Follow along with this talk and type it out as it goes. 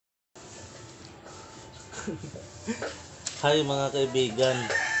Hi mga kaibigan.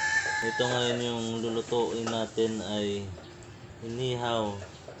 Ito ngayon yung lulutuin natin ay inihaw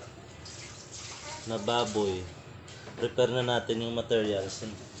na baboy. Prepare na natin yung materials.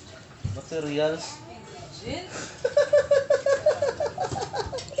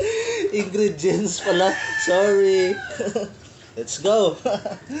 Ingredients pala. Sorry. Let's go.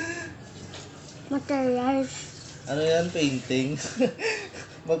 Materials. Ano yan? Painting.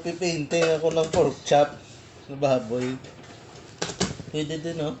 Magpipainting ako ng pork chop na baboy. Pwede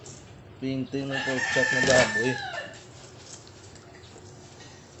din, no? Painting ng pork chop na baboy.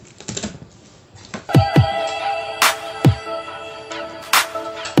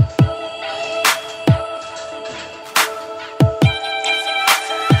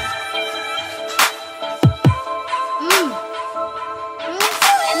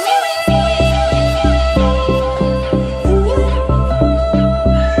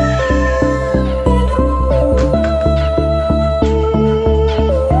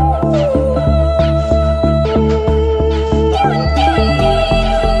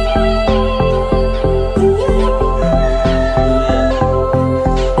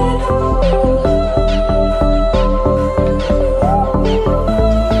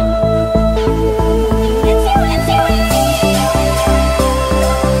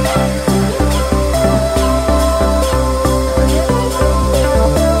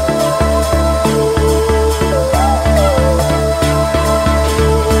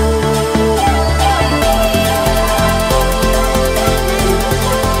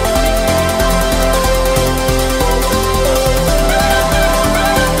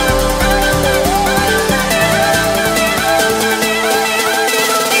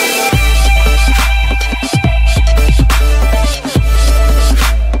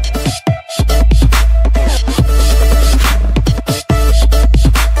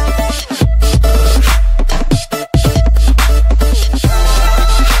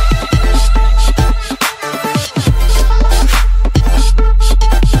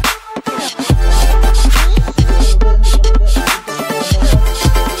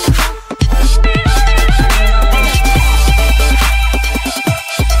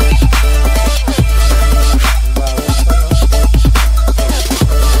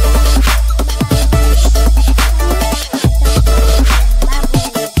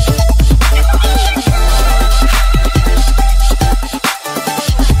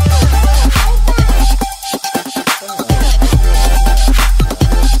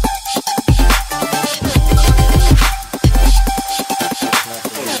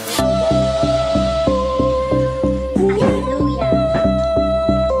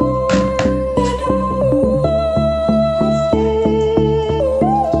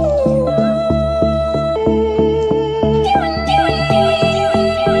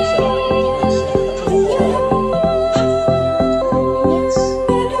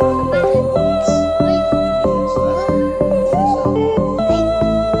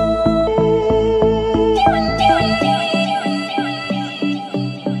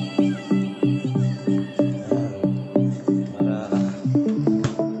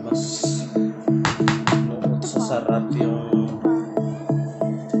 Sarap yung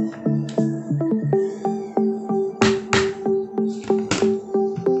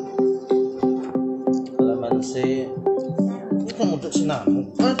kalamansi. Hindi ka muda sinamog.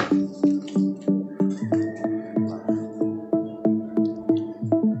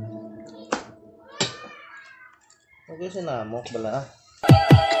 Okay, sinamog bala.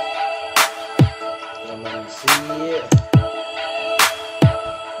 Kalamansi.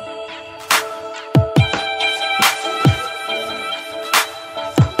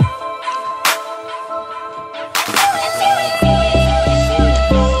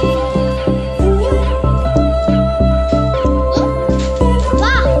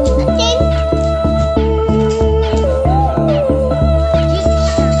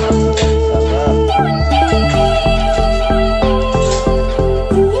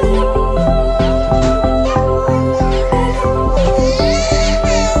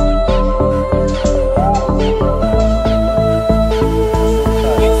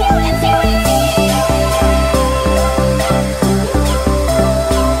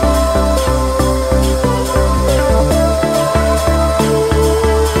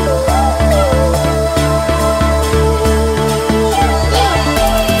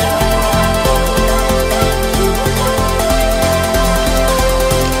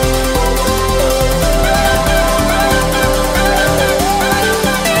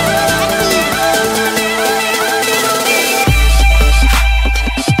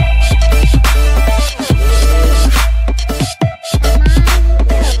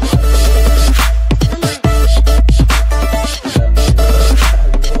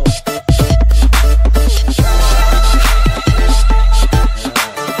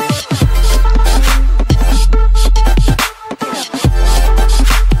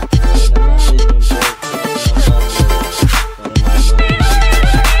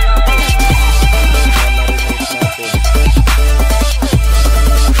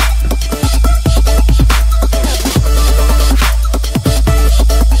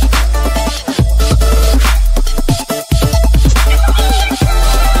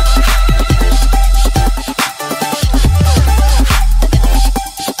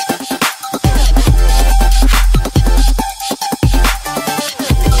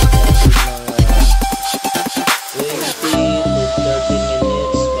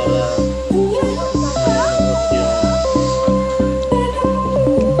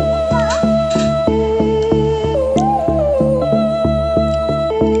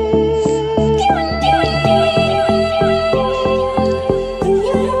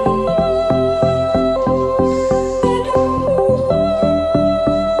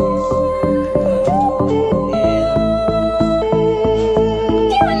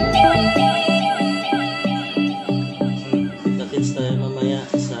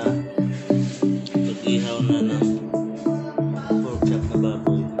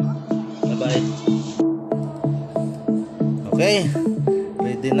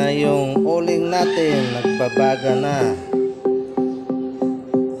 Ready na yung uling natin. Nagbabaga na.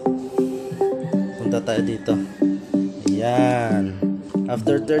 Punta tayo dito. Ayan.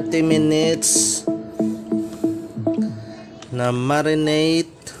 After 30 minutes na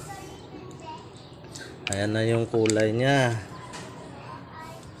marinate, ayan na yung kulay niya.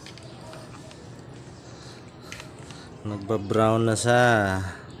 Nagba-brown na siya.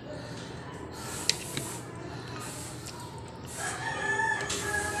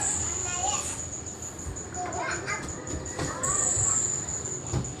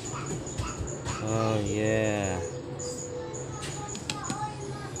 Oh yeah.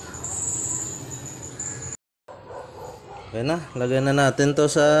 Okay na, lagay na natin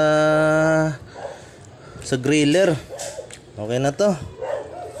to sa griller. Okay na to.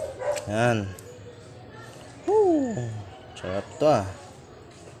 Yan. Sarap to ah.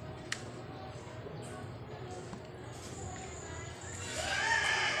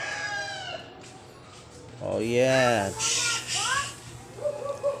 Oh yeah.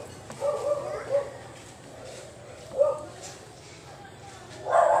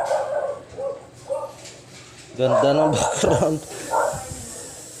 Ganda ng background.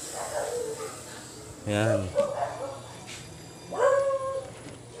 Yan.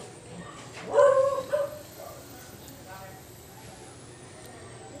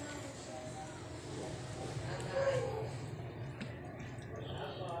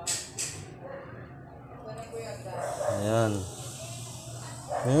 Ayan.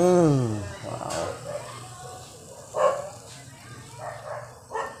 Wow.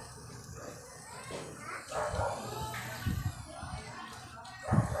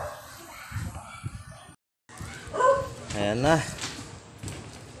 Ayan na.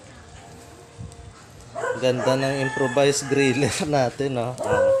 Ganda ng improvised griller natin, no?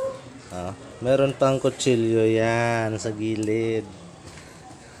 Meron pang kutsilyo yan sa gilid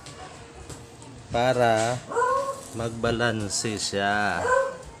para magbalanse siya.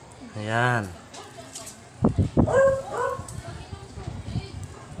 Ayan.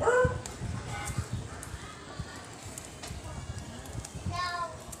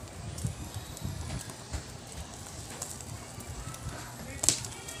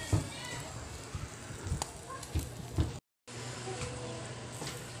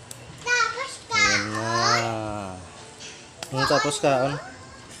 Tapos kaon.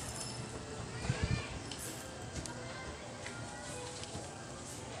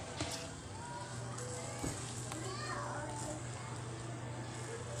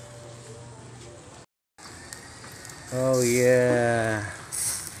 Oh yeah.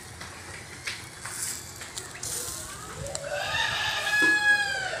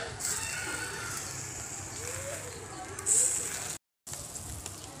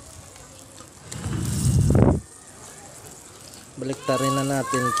 Baliktarin na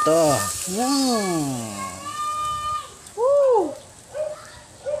natin to. Woo!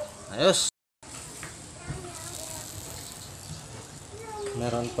 Ayos.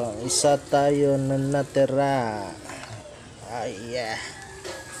 Meron pa isa tayo na natira. Ay yeah.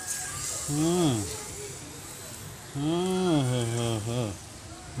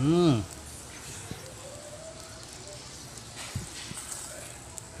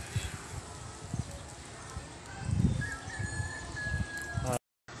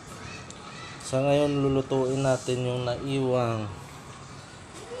 Sa ngayon lulutuin natin yung naiwang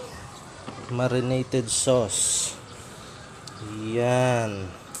marinated sauce. Yan.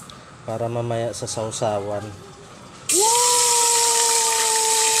 Para mamaya sa sausawan.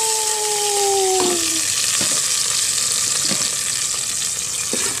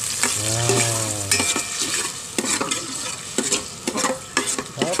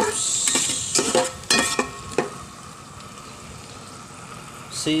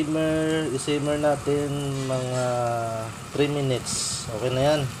 I-simmer natin mga 3 minutes. Okay na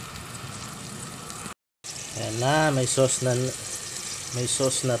yan. Ayan na, may sauce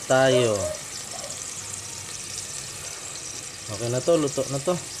na tayo. Okay na to, luto na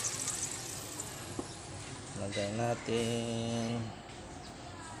to. Lagay natin.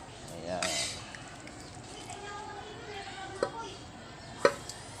 Ayan.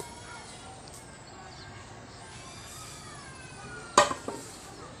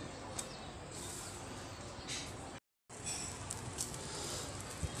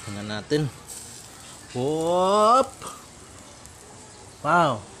 Tingnan natin. Whoop!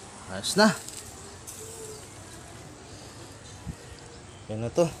 Wow! Ayos na. Okay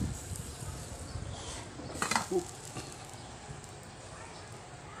na to.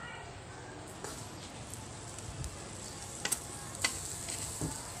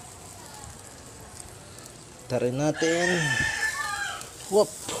 Tarin natin. Whoop.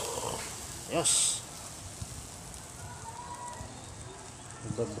 Yes.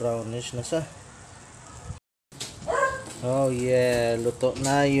 Brownish na siya. Oh yeah, luto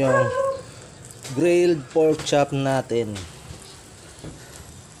na yung grilled pork chop natin.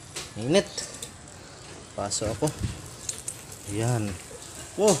 Init. Paso ako. Ayan.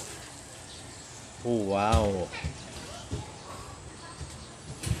 Oh. Oh wow.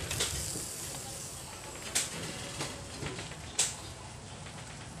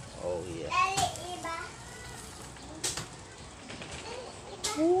 Oh yeah.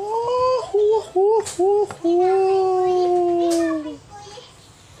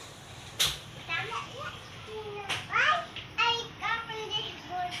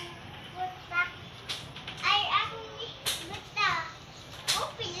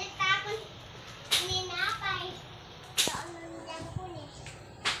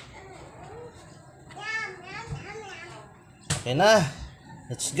 Okay na.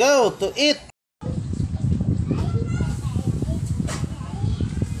 Let's go to eat.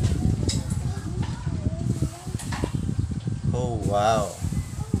 Oh wow.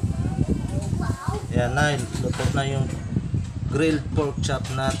 Yan na, luto na yung grilled pork chop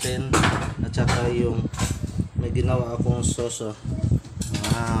natin at saka yung may ginawa akong sauce.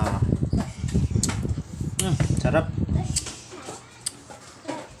 Wow. Sarap.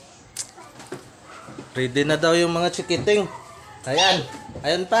 Ready na daw yung mga chikiting. Ayan.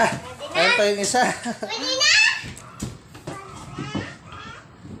 Ayan pa. Ayan pa yung isa.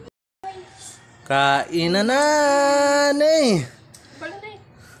 Kainan na, Nay.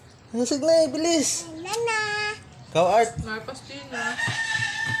 Nasig na, bilis. Ikaw, Art.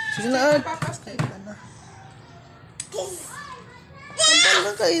 Sige na, Art. Andal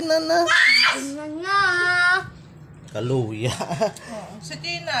na, kainan na. Kaluya. Si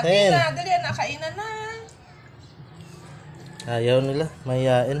Tina, Tina, dali na, kainan na. Ayaw nila,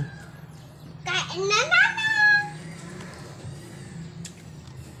 mayayain. Kainan na.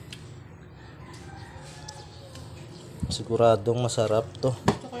 Siguradong masarap to.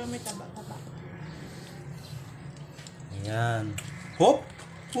 Gusto ko yung may taba-taba. Ayan. Hop!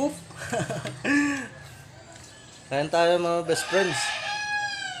 Hop! Kain tayo mga best friends.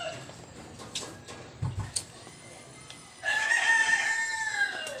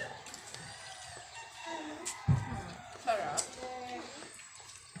 Sarap.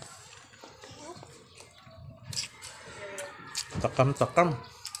 Takam-takam.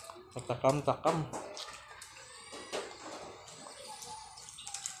 Takam-takam.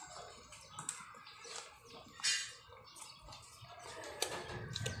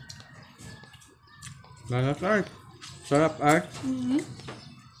 Sarap, Art. Sarap, Art.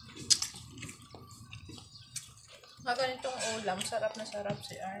 Mga ganitong ulam, sarap na sarap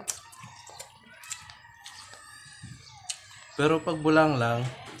si Art. Pero pag bulang lang,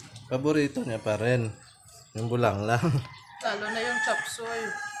 paborito niya pa rin. Yung bulang lang. Lalo na yung chop suey.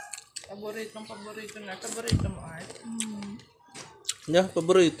 Paborito na. Paborito mo, Art. Yeah,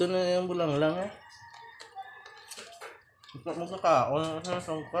 paborito na yung bulang lang eh. Magkakaon sa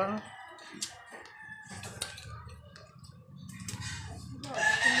sangkan.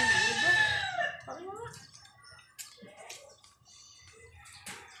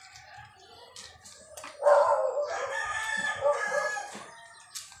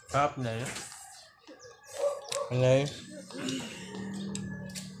 Sarap na yun. Ano yun?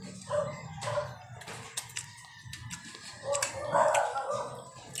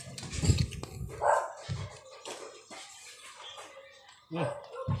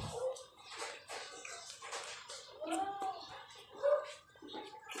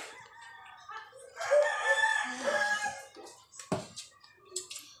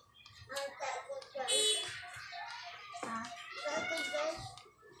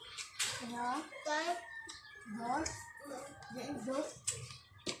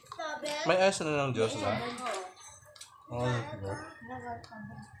 May ice na ng Diyos na? Oo.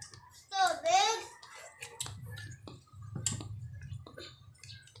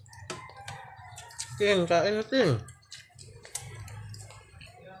 Tin, kain natin.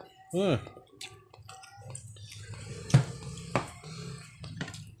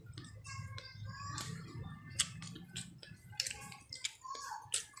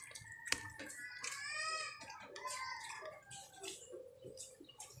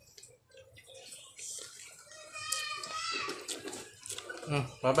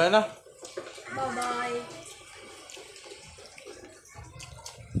 Bye-bye na. Bye-bye.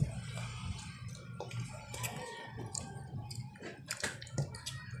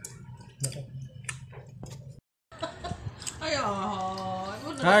 Ay,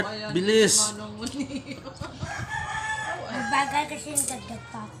 Heart, bilis. Bagal kasi nagdagdag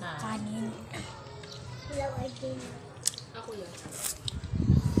pa ako kanin. Ako yan.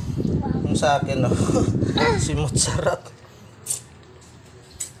 Yung sa akin, no? Simot sarap.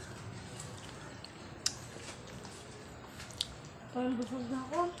 Parang busog na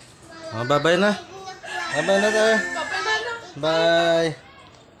ako. Bye-bye na. Bye-bye na tayo. Kapay na lang. Bye.